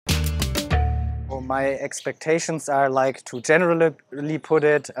Well, my expectations are like to generally put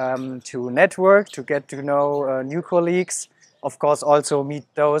it to network, to get to know new colleagues. Of course, also meet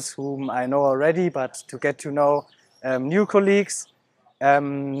those whom I know already, but to get to know new colleagues,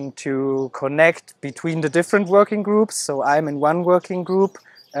 to connect between the different working groups. So I'm in one working group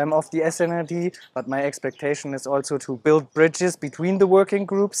of the SNRD, but my expectation is also to build bridges between the working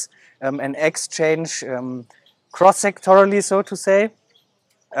groups and exchange cross-sectorally, so to say.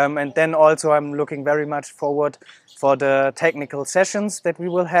 And then also I'm looking very much forward for the technical sessions that we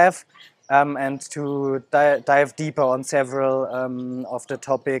will have and to dive deeper on several of the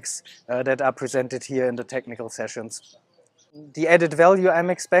topics that are presented here in the technical sessions. The added value I'm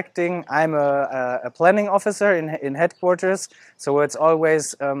expecting, I'm a planning officer in headquarters, so it's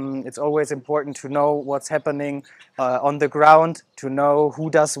always important to know what's happening on the ground, to know who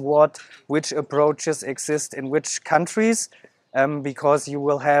does what, which approaches exist in which countries, because you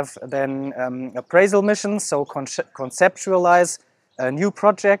will have then appraisal missions, so conceptualize new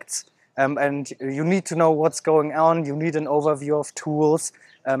projects, and you need to know what's going on, you need an overview of tools,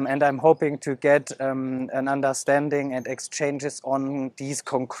 and I'm hoping to get an understanding and exchanges on these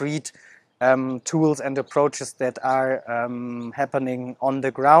concrete tools and approaches that are happening on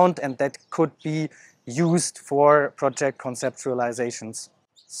the ground and that could be used for project conceptualizations.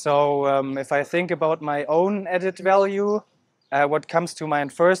 So if I think about my own added value, what comes to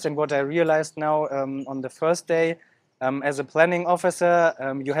mind first and what I realized now on the first day, as a planning officer,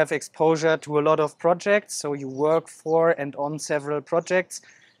 you have exposure to a lot of projects, so you work for and on several projects,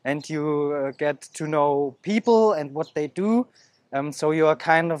 and you get to know people and what they do. So you are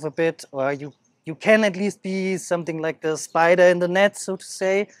kind of a bit, or you can at least be something like the spider in the net, so to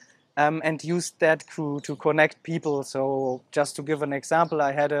say, and use that to connect people. So just to give an example,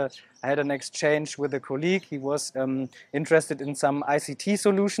 I had an exchange with a colleague. He was interested in some ICT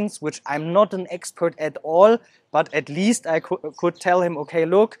solutions, which I'm not an expert at all, but at least I could tell him, okay,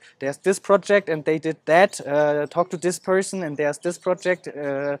 look, there's this project and they did that, talk to this person, and there's this project,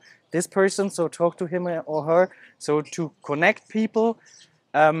 this person, so talk to him or her. So to connect people,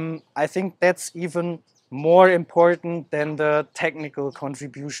 I think that's even more important than the technical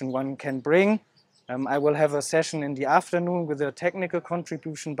contribution one can bring. I will have a session in the afternoon with a technical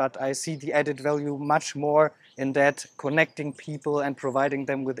contribution, but I see the added value much more in that connecting people and providing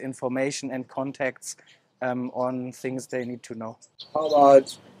them with information and contacts on things they need to know. How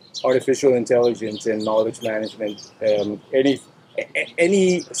about artificial intelligence and knowledge management?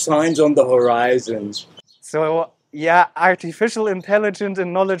 Any signs on the horizon? So yeah, artificial intelligence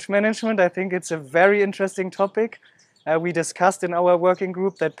and knowledge management, I think it's a very interesting topic. We discussed in our working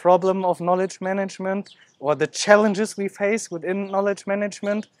group that problem of knowledge management or the challenges we face within knowledge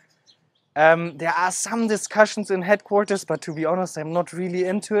management. There are some discussions in headquarters, but to be honest, I'm not really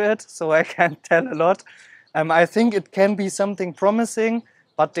into it, so I can't tell a lot. I think it can be something promising,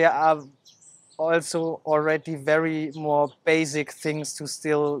 but there are also already very more basic things to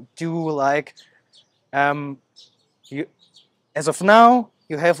still do, like as of now,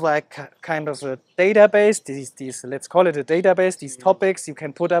 you have like kind of a database, these let's call it a database, these topics, you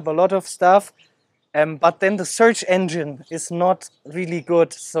can put up a lot of stuff, but then the search engine is not really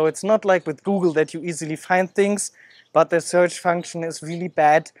good. So it's not like with Google that you easily find things, but the search function is really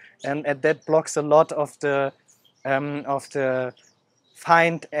bad, and that blocks a lot of the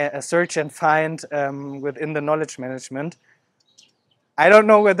search and find within the knowledge management. I don't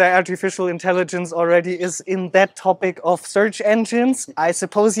know whether artificial intelligence already is in that topic of search engines. I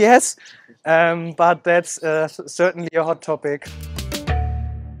suppose yes, but that's certainly a hot topic.